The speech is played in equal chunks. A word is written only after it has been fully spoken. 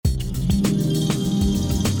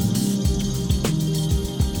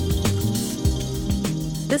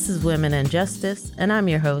This is Women in Justice, and I'm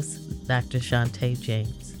your host, Dr. Shantae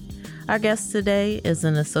James. Our guest today is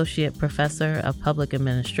an associate professor of public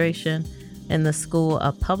administration in the School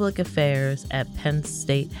of Public Affairs at Penn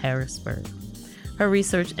State Harrisburg. Her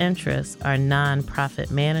research interests are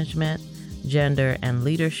nonprofit management, gender and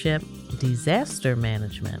leadership, disaster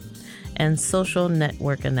management, and social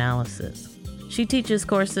network analysis. She teaches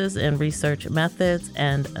courses in research methods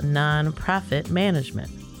and nonprofit management.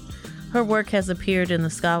 Her work has appeared in the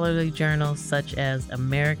scholarly journals such as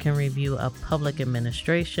American Review of Public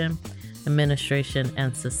Administration, Administration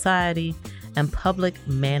and Society, and Public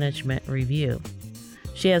Management Review.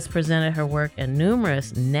 She has presented her work at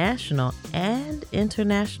numerous national and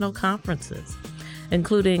international conferences,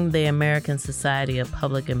 including the American Society of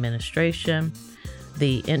Public Administration,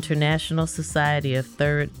 the International Society of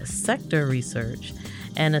Third Sector Research,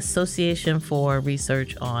 and Association for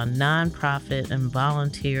Research on Nonprofit and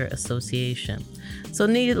Volunteer Association. So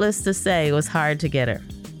needless to say, it was hard to get her.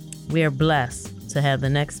 We are blessed to have the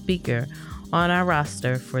next speaker on our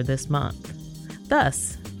roster for this month.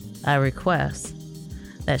 Thus, I request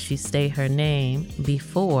that she state her name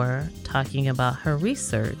before talking about her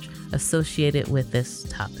research associated with this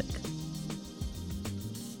topic.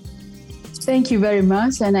 Thank you very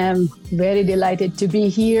much, and I'm very delighted to be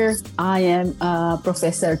here. I am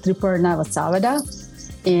Professor Triparna Vasavada,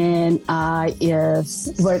 and I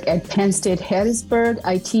work at Penn State Harrisburg.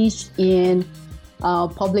 I teach in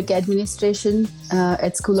public administration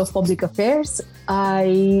at School of Public Affairs.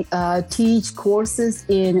 I teach courses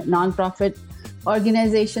in nonprofit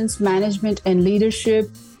organizations, management, and leadership.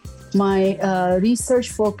 My research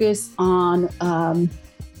focus on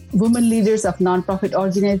women leaders of nonprofit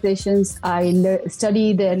organizations. I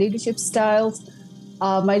study their leadership styles.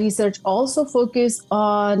 My research also focuses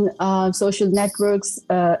on social networks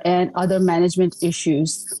and other management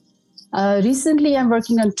issues. Recently, I'm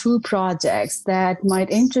working on two projects that might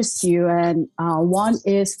interest you, and one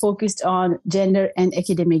is focused on gender and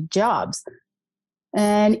academic jobs.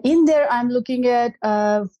 And in there, I'm looking at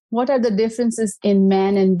what are the differences in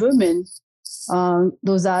men and women.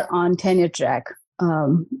 Those are on tenure track.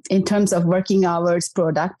 In terms of working hours,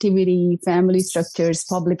 productivity, family structures,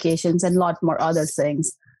 publications, and a lot more other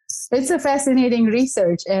things. It's a fascinating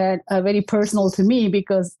research and very personal to me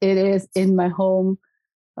because it is in my home,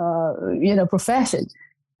 profession.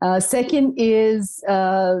 Second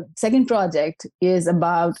project is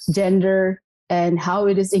about gender and how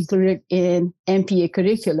it is included in MPA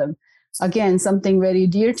curriculum. Again, something very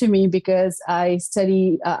dear to me because I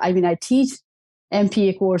teach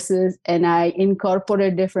MPA courses, and I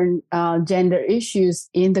incorporate different gender issues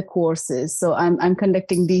in the courses. So I'm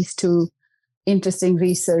conducting these two interesting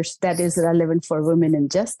research that is relevant for women in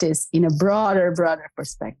justice in a broader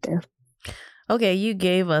perspective. Okay, you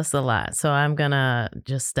gave us a lot, so I'm going to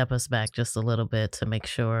just step us back just a little bit to make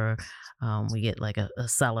sure we get like a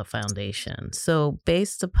solid foundation. So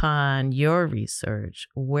based upon your research,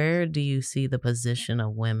 where do you see the position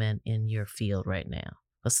of women in your field right now?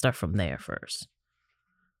 Let's start from there first.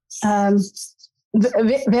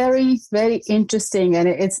 Very, very interesting, and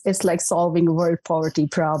it's like solving a world poverty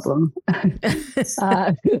problem. It's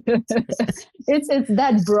that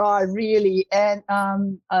broad, really. And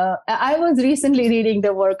I was recently reading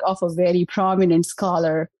the work of a very prominent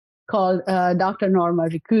scholar called Dr. Norma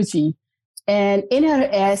Ricucci, and in her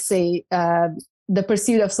essay, "The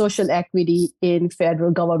Pursuit of Social Equity in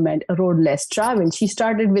Federal Government: A Road Less Traveled," she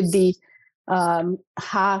started with the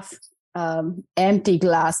half empty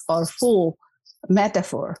glass or full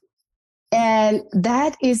metaphor. And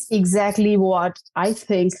that is exactly what I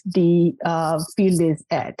think the field is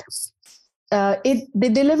at. The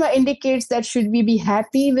dilemma indicates that should we be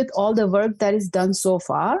happy with all the work that is done so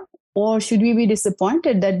far, or should we be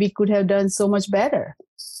disappointed that we could have done so much better?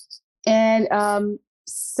 And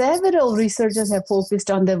several researchers have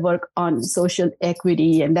focused on their work on social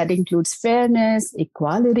equity, and that includes fairness,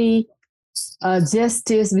 equality,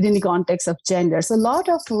 justice within the context of gender. So a lot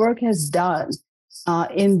of work has done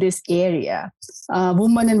in this area.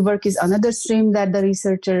 Women in work is another stream that the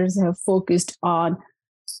researchers have focused on.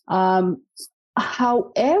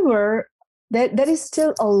 However, there is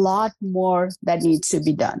still a lot more that needs to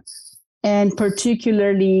be done, and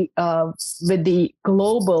particularly with the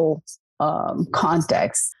global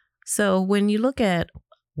context. So when you look at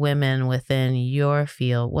women within your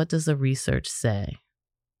field, what does the research say?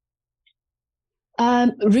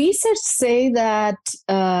 Research say that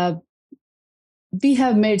we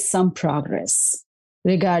have made some progress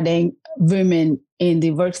regarding women in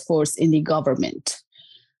the workforce in the government.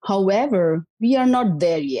 However, we are not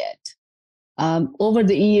there yet. Over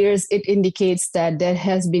the years, it indicates that there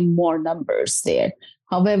has been more numbers there.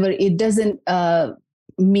 However, it doesn't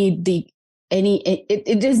meet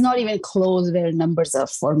it is not even close where numbers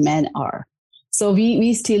of for men are. So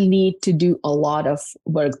we still need to do a lot of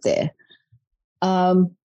work there.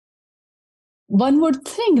 One would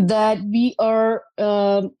think that we are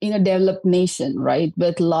in a developed nation, right,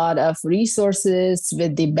 with a lot of resources,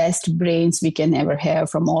 with the best brains we can ever have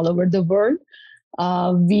from all over the world.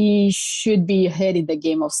 We should be ahead in the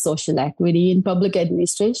game of social equity in public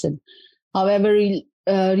administration. However,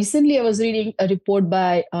 recently I was reading a report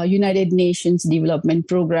by United Nations Development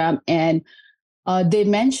Program, and they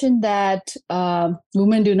mentioned that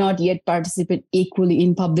women do not yet participate equally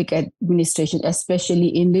in public administration, especially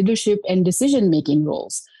in leadership and decision-making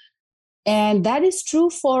roles. And that is true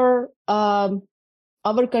for our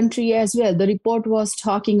country as well. The report was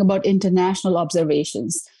talking about international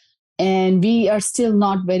observations, and we are still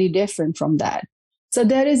not very different from that. So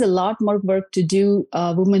there is a lot more work to do.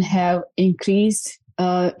 Women have increased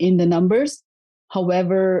in the numbers.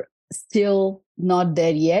 However, still not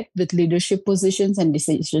there yet with leadership positions and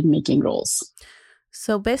decision-making roles.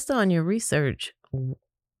 So based on your research,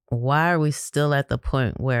 why are we still at the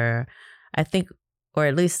point where I think, or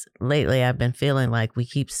at least lately, I've been feeling like we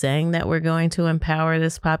keep saying that we're going to empower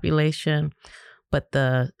this population, but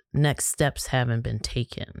the next steps haven't been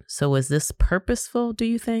taken. So is this purposeful, do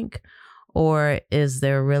you think? Or is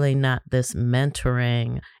there really not this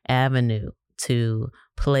mentoring avenue to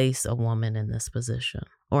place a woman in this position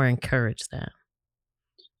or encourage that?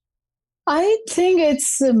 I think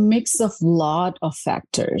it's a mix of a lot of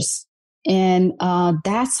factors. And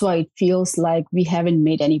that's why it feels like we haven't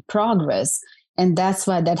made any progress. And that's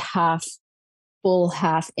why that half full,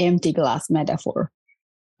 half empty glass metaphor.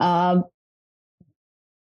 To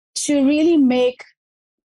really make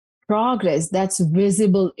progress that's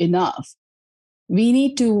visible enough, we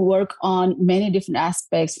need to work on many different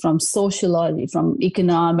aspects, from sociology, from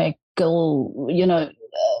economical,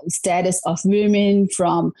 status of women,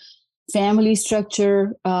 from family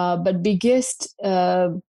structure. But biggest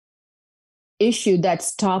issue that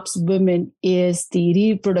stops women is the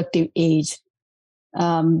reproductive age.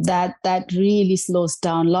 That really slows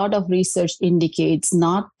down. A lot of research indicates,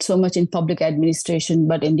 not so much in public administration,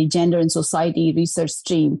 but in the gender and society research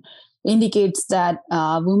stream, indicates that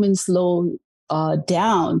women slow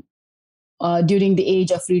down during the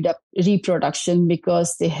age of reproduction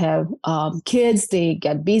because they have kids, they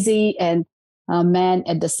get busy, and men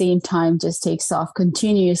at the same time just takes off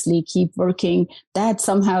continuously, keep working. That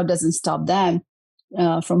somehow doesn't stop them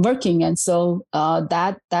from working. And so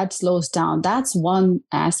that slows down. That's one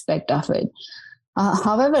aspect of it.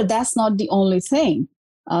 However, that's not the only thing.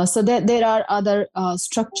 So that there are other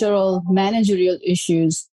structural managerial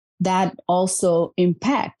issues that also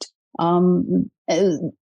impact.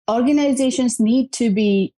 Organizations need to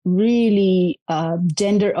be really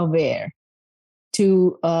gender aware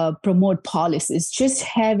to promote policies. Just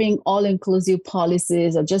having all-inclusive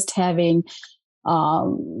policies or just having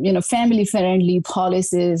family-friendly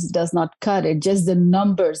policies does not cut it. Just the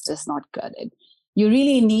numbers does not cut it. You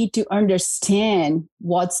really need to understand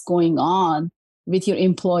what's going on with your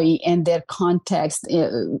employee and their context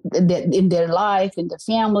in their life, in their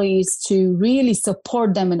families, to really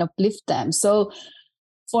support them and uplift them. So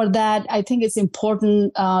for that, I think it's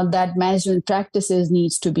important that management practices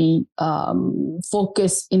needs to be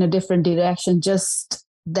focused in a different direction, just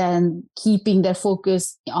than keeping their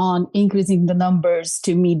focus on increasing the numbers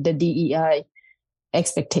to meet the DEI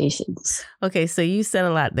expectations. Okay, so you said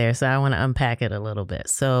a lot there, so I want to unpack it a little bit.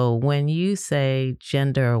 So when you say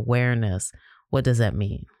gender awareness, what does that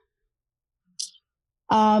mean?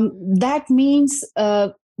 That means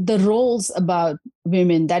the roles about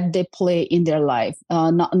women that they play in their life,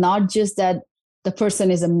 not just that the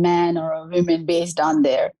person is a man or a woman based on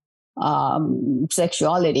their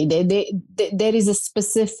sexuality. There is a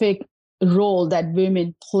specific role that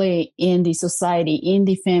women play in the society, in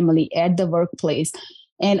the family, at the workplace.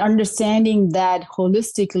 And understanding that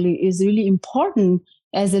holistically is really important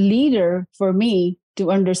as a leader for me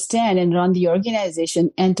to understand and run the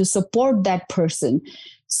organization and to support that person.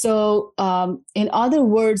 So in other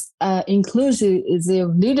words, inclusive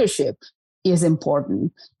leadership is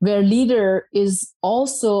important, where leader is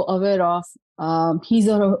also aware of his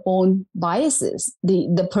or her own biases.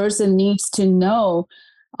 The person needs to know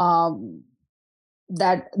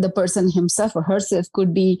that the person himself or herself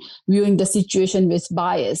could be viewing the situation with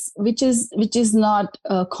bias, which is not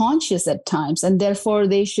conscious at times, and therefore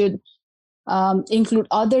they should include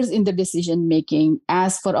others in the decision making,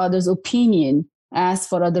 ask for others' opinion, ask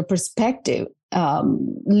for other perspective.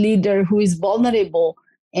 Leader who is vulnerable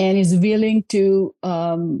and is willing to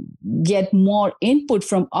get more input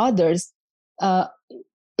from others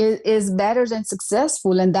is better than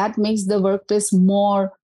successful. And that makes the workplace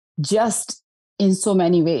more just in so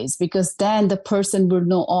many ways, because then the person would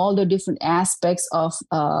know all the different aspects of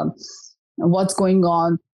what's going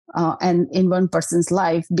on and in one person's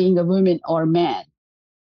life, being a woman or man.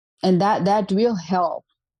 And that will help.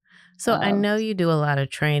 So I know you do a lot of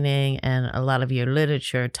training and a lot of your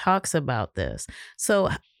literature talks about this. So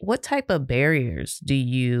what type of barriers do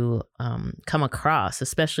you come across,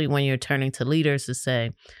 especially when you're turning to leaders to say,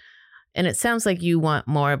 and it sounds like you want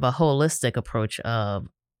more of a holistic approach of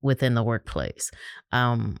within the workplace.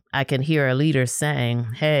 I can hear a leader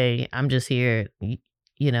saying, hey, I'm just here.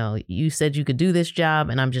 You know, you said you could do this job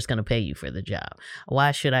and I'm just going to pay you for the job.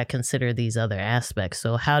 Why should I consider these other aspects?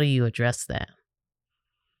 So how do you address that?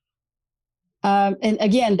 And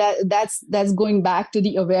again, that's going back to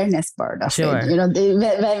the awareness part of Sure. it. You know,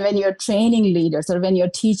 when you're training leaders or when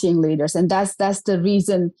you're teaching leaders, and that's the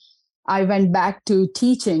reason I went back to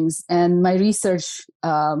teachings, and my research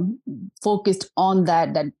focused on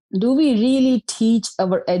that. That do we really teach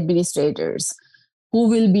our administrators who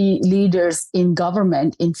will be leaders in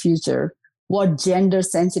government in future what gender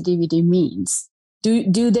sensitivity means?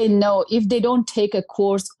 Do they know, if they don't take a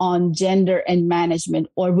course on gender and management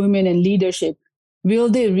or women in leadership, will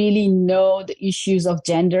they really know the issues of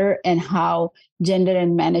gender and how gender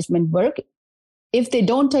and management work? If they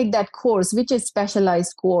don't take that course, which is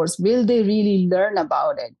specialized course, will they really learn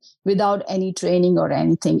about it without any training or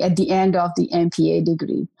anything at the end of the MPA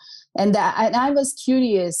degree? And I was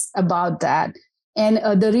curious about that.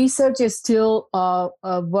 And the research is still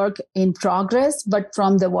a work in progress, but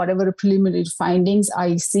from the whatever preliminary findings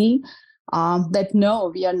I see, that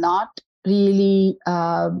no, we are not really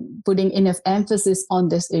putting enough emphasis on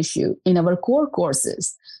this issue in our core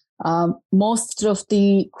courses. Most of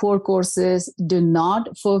the core courses do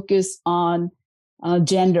not focus on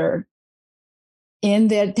gender in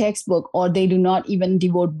their textbook, or they do not even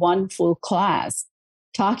devote one full class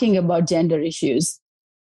talking about gender issues.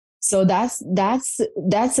 So that's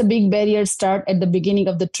a big barrier start at the beginning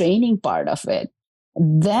of the training part of it.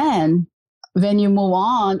 Then when you move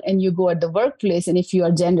on and you go at the workplace, and if you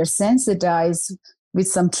are gender sensitized with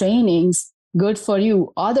some trainings, good for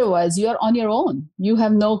you. Otherwise, you are on your own. You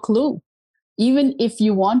have no clue. Even if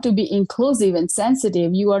you want to be inclusive and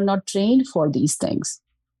sensitive, you are not trained for these things.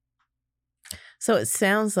 So it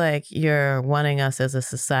sounds like you're wanting us as a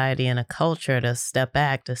society and a culture to step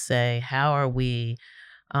back to say, how are we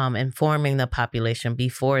informing the population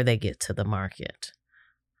before they get to the market?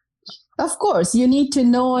 Of course, you need to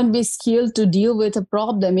know and be skilled to deal with a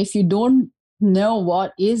problem. If you don't know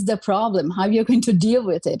what is the problem, how you're going to deal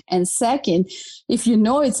with it. And second, if you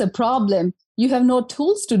know it's a problem, you have no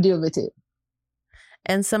tools to deal with it.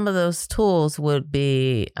 And some of those tools would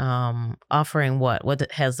be offering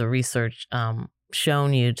what has the research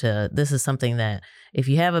shown you to, this is something that if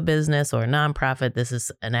you have a business or a nonprofit, this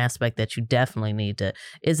is an aspect that you definitely need to,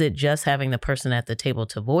 is it just having the person at the table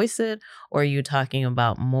to voice it? Or are you talking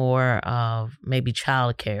about more of maybe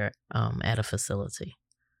childcare at a facility?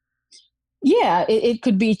 Yeah, it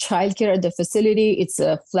could be childcare at the facility. It's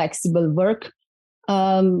a flexible work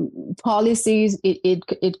policies.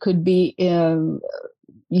 It could be,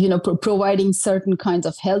 providing certain kinds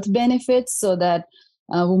of health benefits so that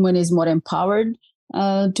a woman is more empowered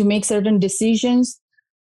to make certain decisions.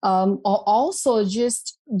 Also,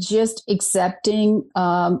 just accepting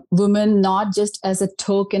women not just as a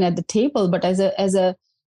token at the table, but as a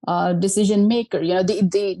decision maker. You know,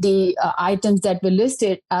 the items that were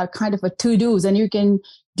listed are kind of a to-dos, and you can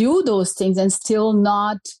do those things and still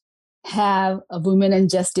not have a women and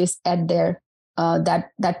justice at their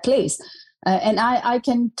that place. And I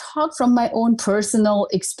can talk from my own personal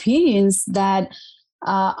experience that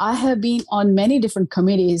I have been on many different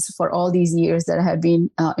committees for all these years that I have been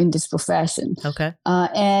in this profession. Okay.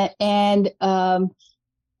 And a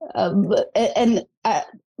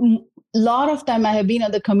lot of time I have been on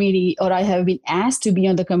the committee, or I have been asked to be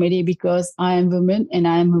on the committee because I am a woman and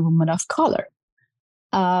I am a woman of color.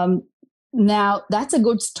 Now, that's a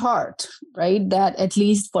good start, right? That at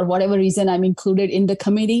least for whatever reason, I'm included in the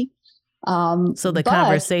committee. So the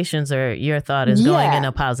conversations are, your thought is going in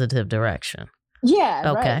a positive direction.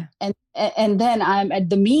 Yeah. Okay. Right. And then I'm at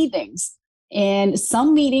the meetings, and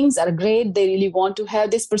some meetings are great. They really want to have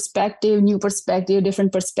this perspective, new perspective,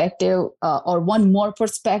 different perspective, or one more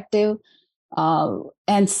perspective.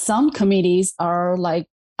 And some committees are like,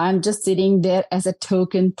 I'm just sitting there as a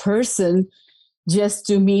token person just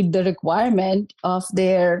to meet the requirement of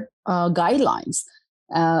their guidelines.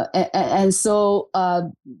 And so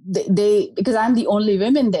they, because I'm the only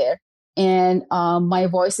woman there, and my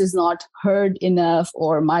voice is not heard enough,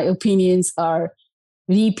 or my opinions are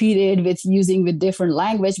repeated with using with different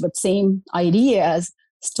language, but same ideas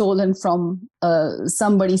stolen from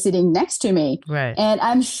somebody sitting next to me. Right. And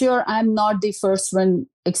I'm sure I'm not the first one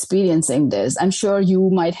experiencing this. I'm sure you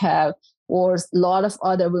might have, or a lot of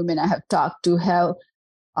other women I have talked to have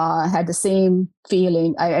had the same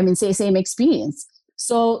feeling. I mean, say same experience.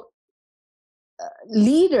 So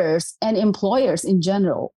leaders and employers in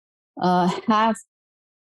general have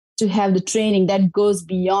to have the training that goes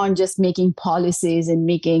beyond just making policies and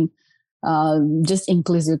making just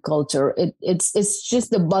inclusive culture. It's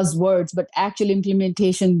just the buzzwords, but actual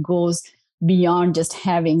implementation goes beyond just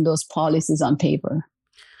having those policies on paper.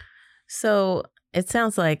 So it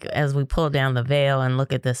sounds like as we pull down the veil and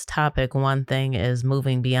look at this topic, one thing is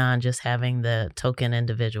moving beyond just having the token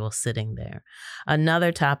individual sitting there.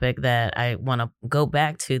 Another topic that I want to go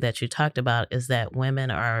back to that you talked about is that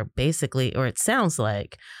women are basically, or it sounds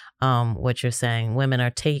like what you're saying, women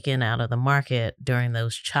are taken out of the market during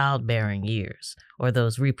those childbearing years or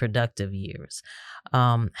those reproductive years.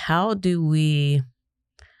 How do we,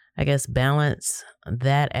 I guess, balance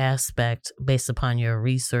that aspect based upon your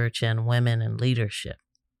research and women in leadership?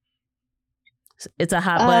 It's a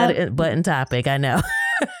hot button topic, I know.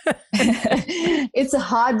 It's a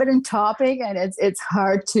hot button topic, and it's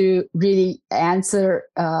hard to really answer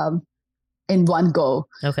in one go.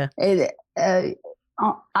 Okay.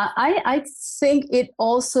 I think it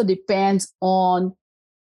also depends on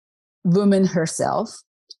woman herself,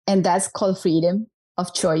 and that's called freedom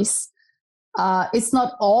of choice. It's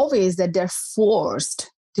not always that they're forced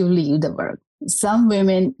to leave the work. Some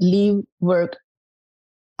women leave work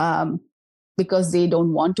because they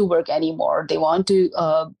don't want to work anymore. They want to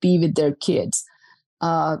be with their kids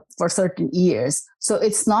for certain years. So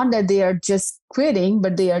it's not that they are just quitting,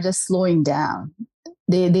 but they are just slowing down.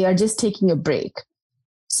 They are just taking a break.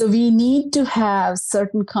 So we need to have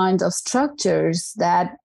certain kinds of structures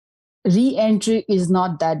that re-entry is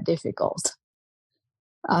not that difficult.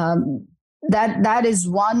 That is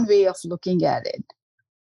one way of looking at it.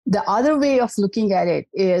 The other way of looking at it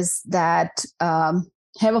is that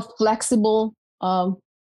have a flexible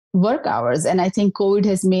work hours. And I think COVID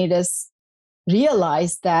has made us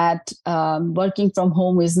realize that working from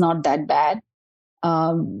home is not that bad.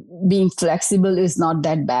 Being flexible is not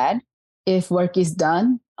that bad. If work is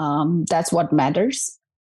done, that's what matters.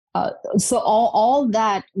 So all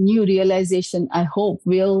that new realization, I hope,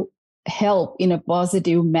 will help in a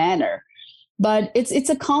positive manner. But it's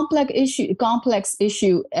a complex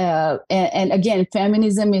issue. And again,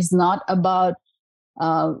 feminism is not about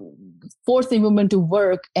forcing women to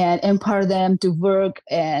work and empower them to work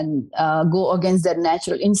and go against their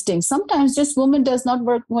natural instincts. Sometimes just women does not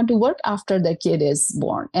want to work after the kid is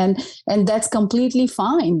born, and that's completely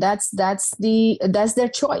fine. That's their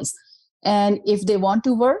choice. And if they want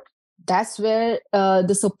to work, that's where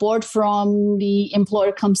the support from the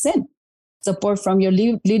employer comes in. Support from your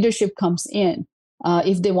leadership comes in.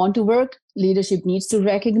 If they want to work, leadership needs to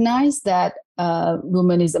recognize that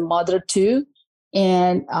woman is a mother too.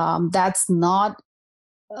 And that's not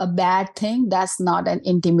a bad thing. That's not an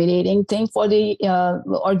intimidating thing for the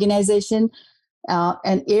organization.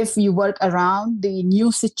 And if you work around the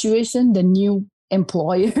new situation, the new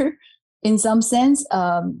employer, in some sense,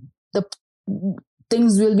 the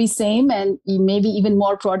things will be same and maybe even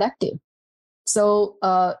more productive. So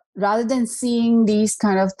rather than seeing these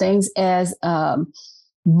kind of things as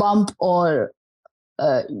bump or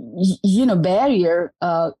barrier,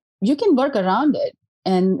 you can work around it,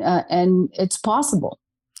 and it's possible.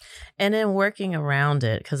 And then working around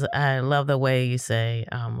it, because I love the way you say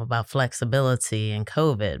about flexibility and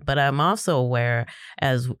COVID, but I'm also aware,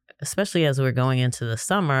 especially as we're going into the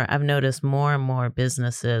summer, I've noticed more and more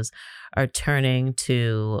businesses are turning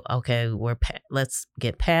to, okay, let's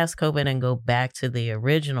get past COVID and go back to the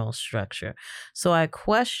original structure. So I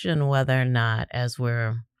question whether or not, as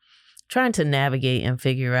we're trying to navigate and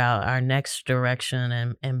figure out our next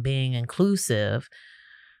direction and being inclusive,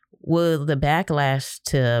 will the backlash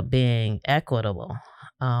to being equitable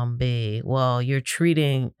be, well, you're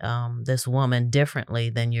treating this woman differently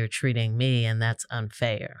than you're treating me, and that's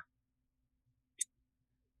unfair?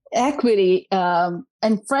 Equity,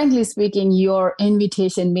 and frankly speaking, your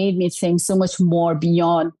invitation made me think so much more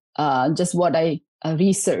beyond just what I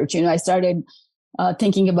researched. I started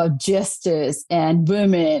thinking about justice and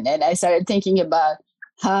women, and I started thinking about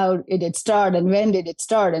how did it start and when did it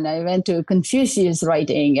start, and I went to Confucius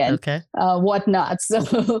writing and whatnot.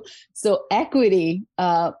 So equity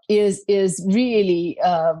is really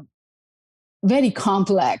very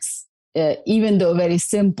complex, even though very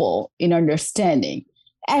simple in understanding.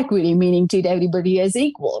 equity, meaning treat everybody as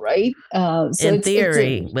equal, right? So in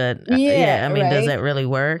theory, but yeah, I mean, right? Does that really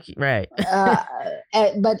work? Right.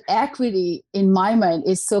 But equity, in my mind,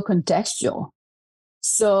 is so contextual.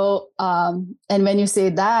 So, and when you say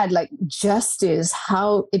that, like justice,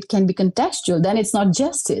 how it can be contextual, then it's not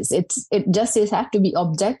justice. Justice have to be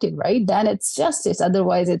objective, right? Then it's justice.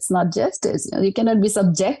 Otherwise, it's not justice. You cannot be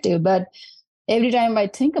subjective. But every time I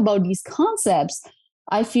think about these concepts,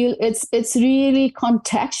 I feel it's really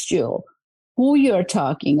contextual. Who you're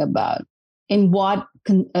talking about, in what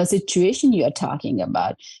situation you are talking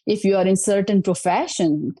about. If you are in certain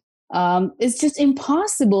profession, it's just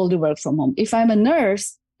impossible to work from home. If I'm a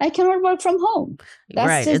nurse, I cannot work from home. That's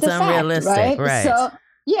right. Just it's unrealistic, fact, right? So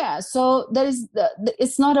yeah, so there is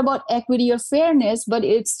it's not about equity or fairness, but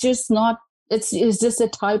it's just not. It's just a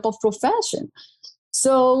type of profession.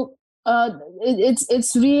 So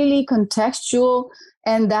it's really contextual,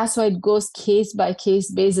 and that's why it goes case by case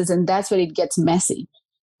basis, and that's where it gets messy.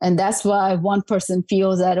 And that's why one person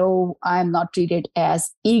feels that, oh, I'm not treated as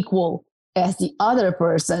equal as the other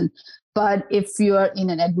person. But if you're in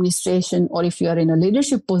an administration or if you're in a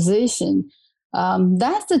leadership position,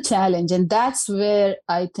 that's the challenge. And that's where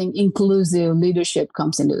I think inclusive leadership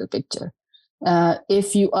comes into the picture.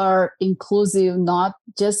 If you are inclusive, not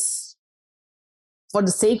just for the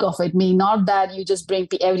sake of it, meaning not that you just bring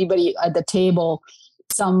everybody at the table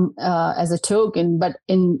some as a token, but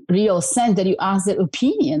in real sense that you ask their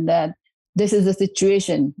opinion that this is the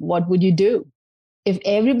situation, what would you do? If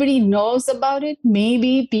everybody knows about it,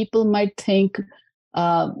 maybe people might think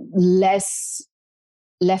less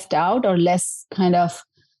left out or less kind of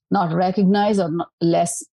not recognized or not,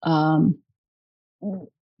 less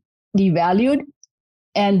devalued.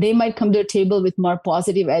 And they might come to the table with more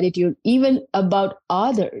positive attitude, even about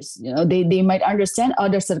others. They might understand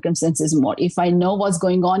other circumstances more. If I know what's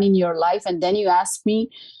going on in your life, and then you ask me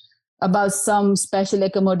about some special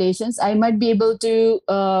accommodations, I might be able to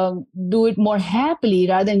do it more happily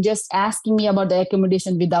rather than just asking me about the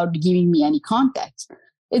accommodation without giving me any context.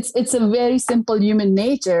 It's a very simple human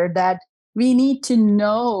nature that we need to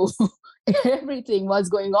know everything what's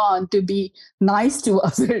going on to be nice to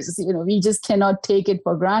others. We just cannot take it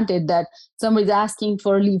for granted that somebody's asking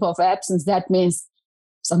for leave of absence. That means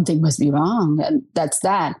something must be wrong, and that's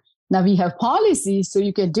that. Now we have policies, so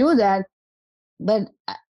you can do that. But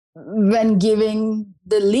when giving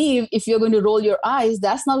the leave, if you're going to roll your eyes,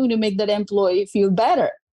 that's not going to make that employee feel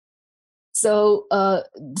better. So,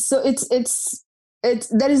 it's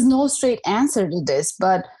there is no straight answer to this,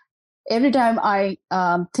 but every time I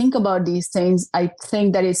think about these things, I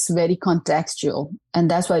think that it's very contextual,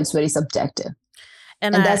 and that's why it's very subjective.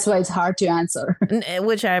 And that's why it's hard to answer.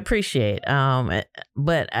 Which I appreciate.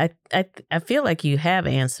 But I feel like you have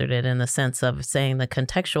answered it in the sense of saying the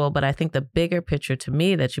contextual, but I think the bigger picture to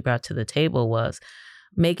me that you brought to the table was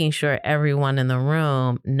making sure everyone in the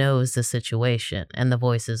room knows the situation and the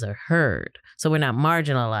voices are heard. So we're not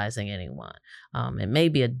marginalizing anyone. It may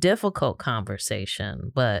be a difficult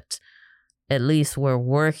conversation, but at least we're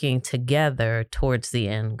working together towards the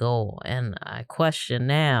end goal. And I question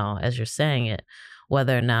now, as you're saying it,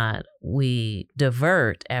 whether or not we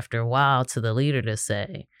divert after a while to the leader to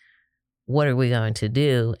say, what are we going to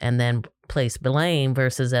do? And then place blame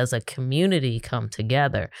versus as a community come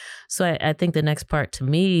together. So I think the next part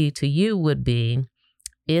to you would be,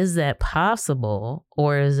 is that possible?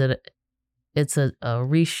 Or is it's a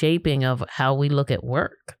reshaping of how we look at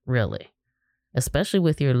work, really, especially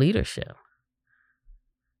with your leadership?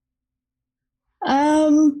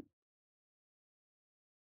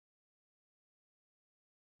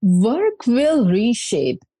 Work will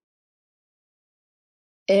reshape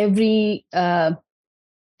every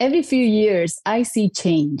few years. I see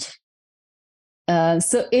change.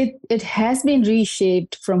 So it has been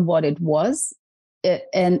reshaped from what it was,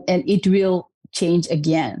 and it will change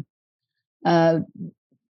again.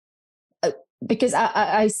 Because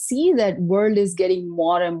I see that world is getting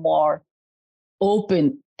more and more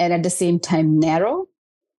open and at the same time narrow.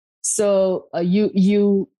 So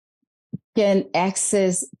you can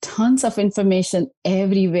access tons of information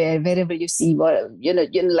everywhere, wherever you see.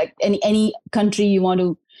 Like any country you want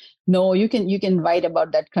to know, you can write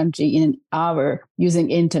about that country in an hour using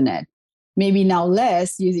internet. Maybe now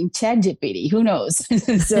less using ChatGPT. Who knows?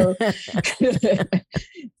 So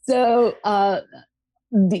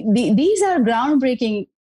these are groundbreaking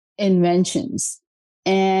inventions,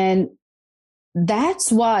 and that's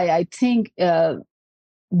why I think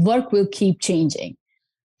work will keep changing.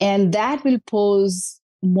 And that will pose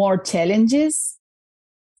more challenges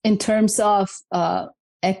in terms of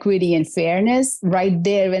equity and fairness. Right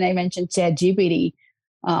there, when I mentioned ChatGPT,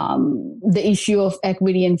 The issue of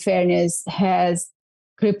equity and fairness has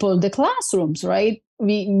crippled the classrooms, right?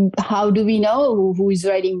 How do we know who is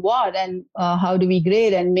writing what, and how do we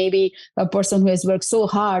grade? And maybe a person who has worked so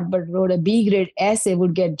hard but wrote a B grade essay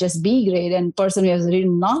would get just B grade, and person who has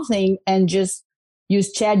written nothing and just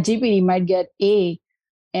used Chat GPT might get A.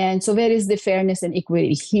 And so where is the fairness and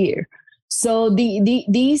equity here? So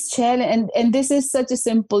these challenge, and this is such a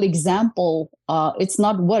simple example. It's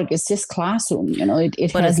not work; it's just classroom.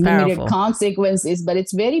 It But has it's limited powerful. consequences, but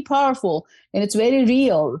it's very powerful and it's very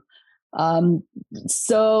real. Um,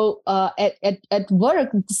 so at work,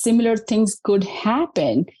 similar things could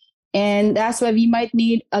happen, and that's why we might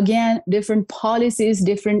need again different policies,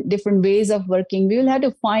 different ways of working. We will have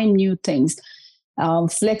to find new things.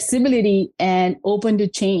 Flexibility and open to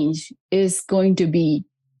change is going to be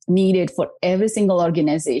needed for every single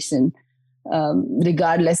organization,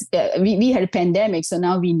 regardless. We had a pandemic, so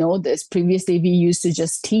now we know this. Previously, we used to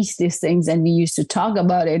just teach these things and we used to talk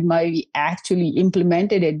about it, but we actually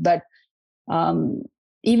implemented it. But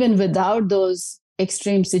even without those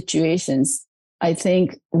extreme situations, I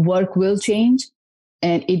think work will change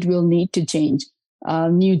and it will need to change.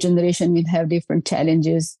 New generation will have different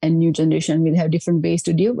challenges and new generation will have different ways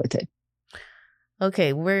to deal with it.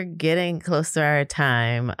 Okay, we're getting close to our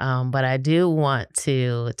time, but I do want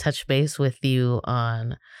to touch base with you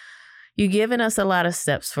on you giving us a lot of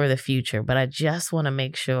steps for the future, but I just want to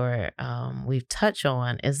make sure we've touched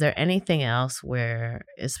on, is there anything else where,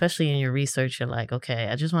 especially in your research, you're like, okay,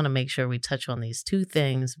 I just want to make sure we touch on these two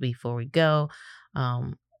things before we go,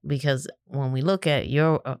 because when we look at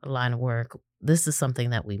your line of work, this is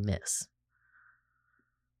something that we miss.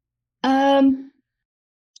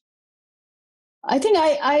 I think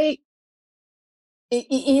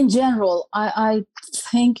in general, I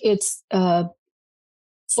think it's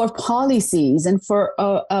for policies and for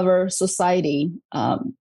our society.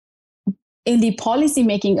 In the policy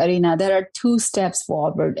making arena, there are 2 steps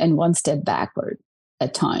forward and 1 step backward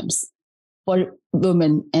at times for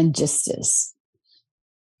women and justice.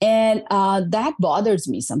 And that bothers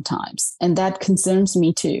me sometimes, and that concerns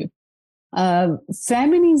me too.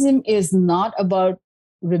 Feminism is not about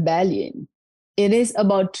rebellion. It is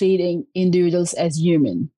about treating individuals as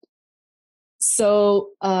human.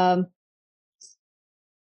 So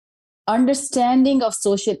understanding of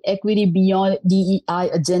social equity beyond DEI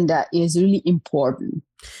agenda is really important.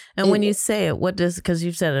 And when you say it, because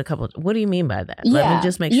you've said it a couple, what do you mean by that? Let me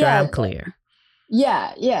just make sure I'm clear.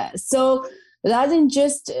 Yeah. So rather than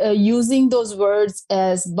just using those words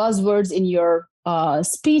as buzzwords in your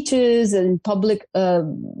speeches and public,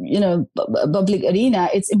 public arena,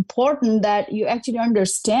 it's important that you actually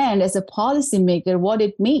understand as a policymaker what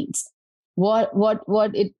it means, what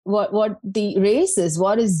the race is,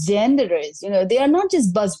 what is gender is. They are not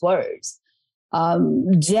just buzzwords.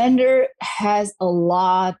 Gender has a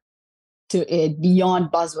lot to it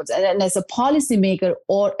beyond buzzwords, and as a policymaker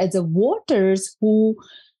or as a voters who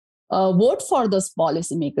vote for those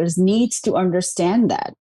policymakers needs to understand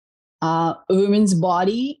that a women's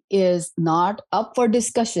body is not up for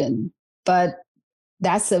discussion, but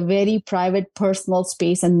that's a very private, personal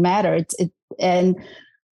space and matter.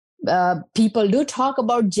 People do talk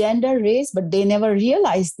about gender, race, but they never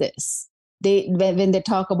realize this. When they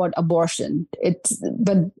talk about abortion,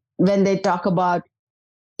 but when they talk about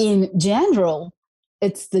in general,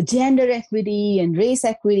 it's the gender equity and race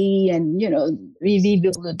equity, and we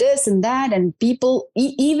will do this and that, and people,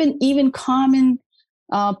 even common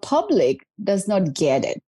public does not get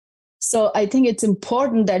it. So I think it's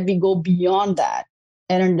important that we go beyond that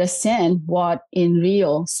and understand what in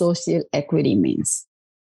real social equity means.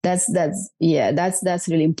 That's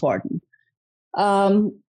really important.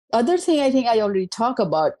 Other thing I think I already talked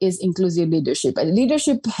about is inclusive leadership. And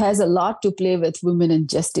leadership has a lot to play with women and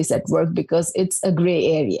justice at work because it's a gray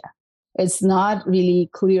area. It's not really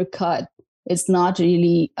clear cut. It's not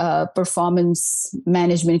really performance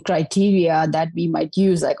management criteria that we might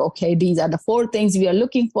use. Like, okay, these are the 4 things we are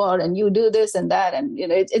looking for, and you do this and that, and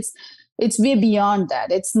it's way beyond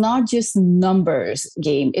that. It's not just numbers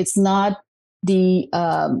game. It's not the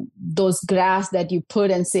those graphs that you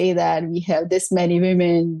put and say that we have this many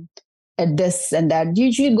women at this and that.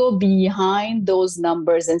 You should go behind those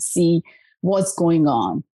numbers and see what's going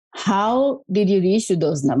on. How did you reach to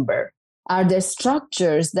those numbers? Are there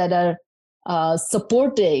structures that are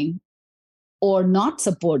supporting or not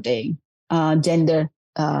supporting gender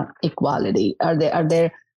equality? Are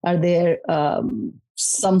there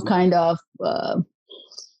some kind of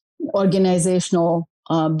organizational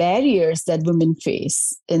barriers that women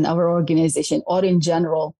face in our organization or in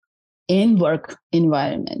general in work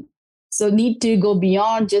environment? So need to go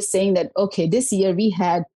beyond just saying that, okay, this year we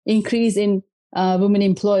had increase in women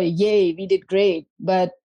employee. Yay, we did great.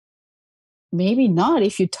 But maybe not.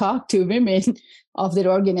 If you talk to women of their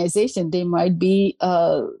organization, they might be,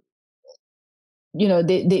 they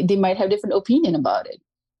might have different opinion about it.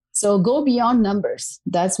 So go beyond numbers.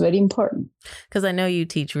 That's very important. Because I know you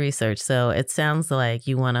teach research, so it sounds like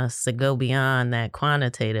you want us to go beyond that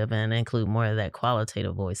quantitative and include more of that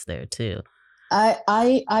qualitative voice there too.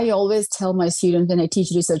 I always tell my students when I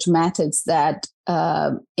teach research methods that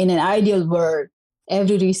in an ideal world,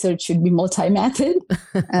 every research should be multi-method.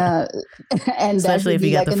 And especially if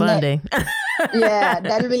you got the funding. Yeah,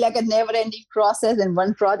 that'll be like a never-ending process and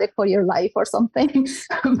one project for your life or something.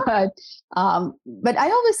 But I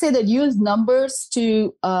always say that use numbers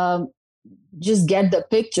to just get the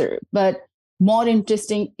picture. But more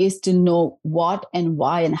interesting is to know what and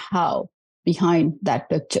why and how behind that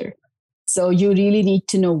picture. So you really need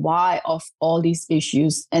to know why of all these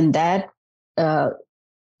issues, and that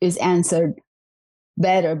is answered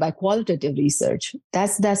better by qualitative research.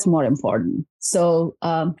 That's more important. So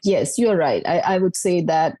yes, you're right. I would say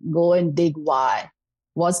that go and dig why.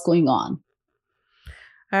 What's going on?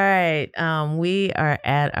 All right. We are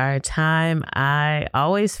at our time. I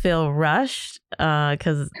always feel rushed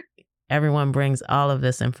because everyone brings all of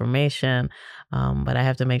this information. But I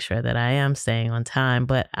have to make sure that I am staying on time.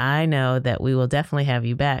 But I know that we will definitely have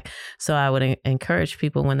you back. So I would encourage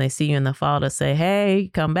people when they see you in the fall to say, hey,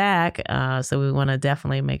 come back. So we want to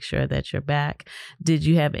definitely make sure that you're back. Did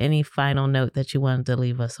you have any final note that you wanted to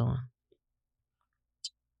leave us on?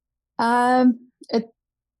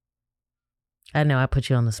 I know I put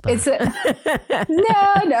you on the spot. No.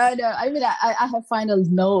 I mean, I have final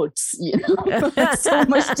notes, so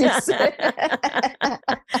much to say.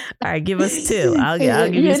 All right, give us two. I'll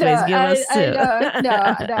give you space. Give us two.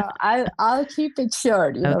 I'll keep it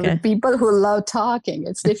short. Okay. With people who love talking,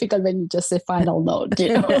 it's difficult when you just say final note.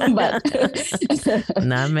 But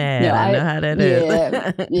not mad. I know how that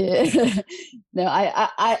is. Yeah. No,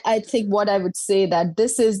 I think what I would say that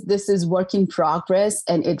this is work in progress,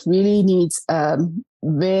 and it really needs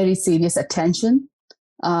very serious attention.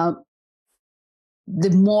 The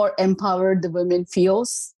more empowered the women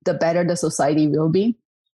feels, the better the society will be.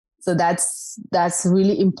 So that's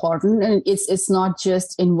really important, and it's not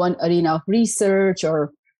just in one arena of research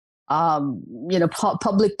or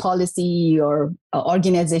public policy or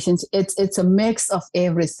organizations. It's a mix of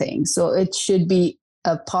everything. So it should be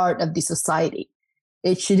a part of the society.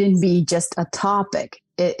 It shouldn't be just a topic.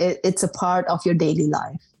 It's a part of your daily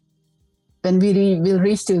life. When we will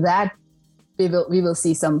reach to that, we will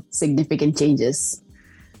see some significant changes.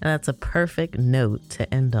 That's a perfect note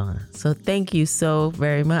to end on. So thank you so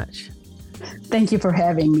very much. Thank you for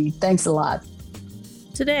having me. Thanks a lot.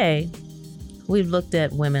 Today, we've looked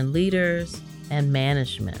at women leaders and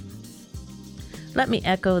management. Let me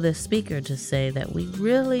echo the speaker to say that we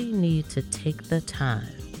really need to take the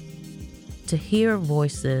time to hear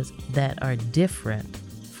voices that are different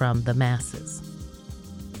from the masses.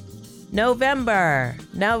 November.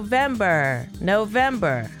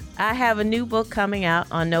 I have a new book coming out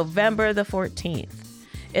on November the 14th.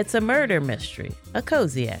 It's a murder mystery, a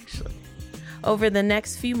cozy actually. Over the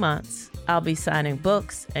next few months, I'll be signing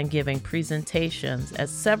books and giving presentations at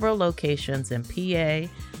several locations in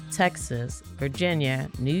PA, Texas, Virginia,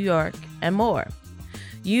 New York, and more.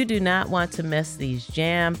 You do not want to miss these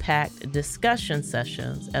jam-packed discussion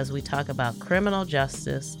sessions as we talk about criminal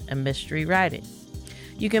justice and mystery writing.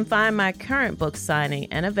 You can find my current book signing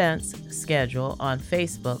and events schedule on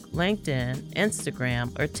Facebook, LinkedIn,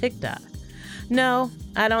 Instagram, or TikTok. No,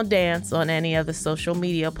 I don't dance on any of the social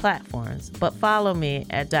media platforms, but follow me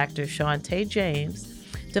at Dr. Shante James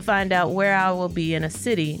to find out where I will be in a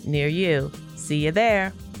city near you. See you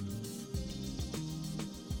there.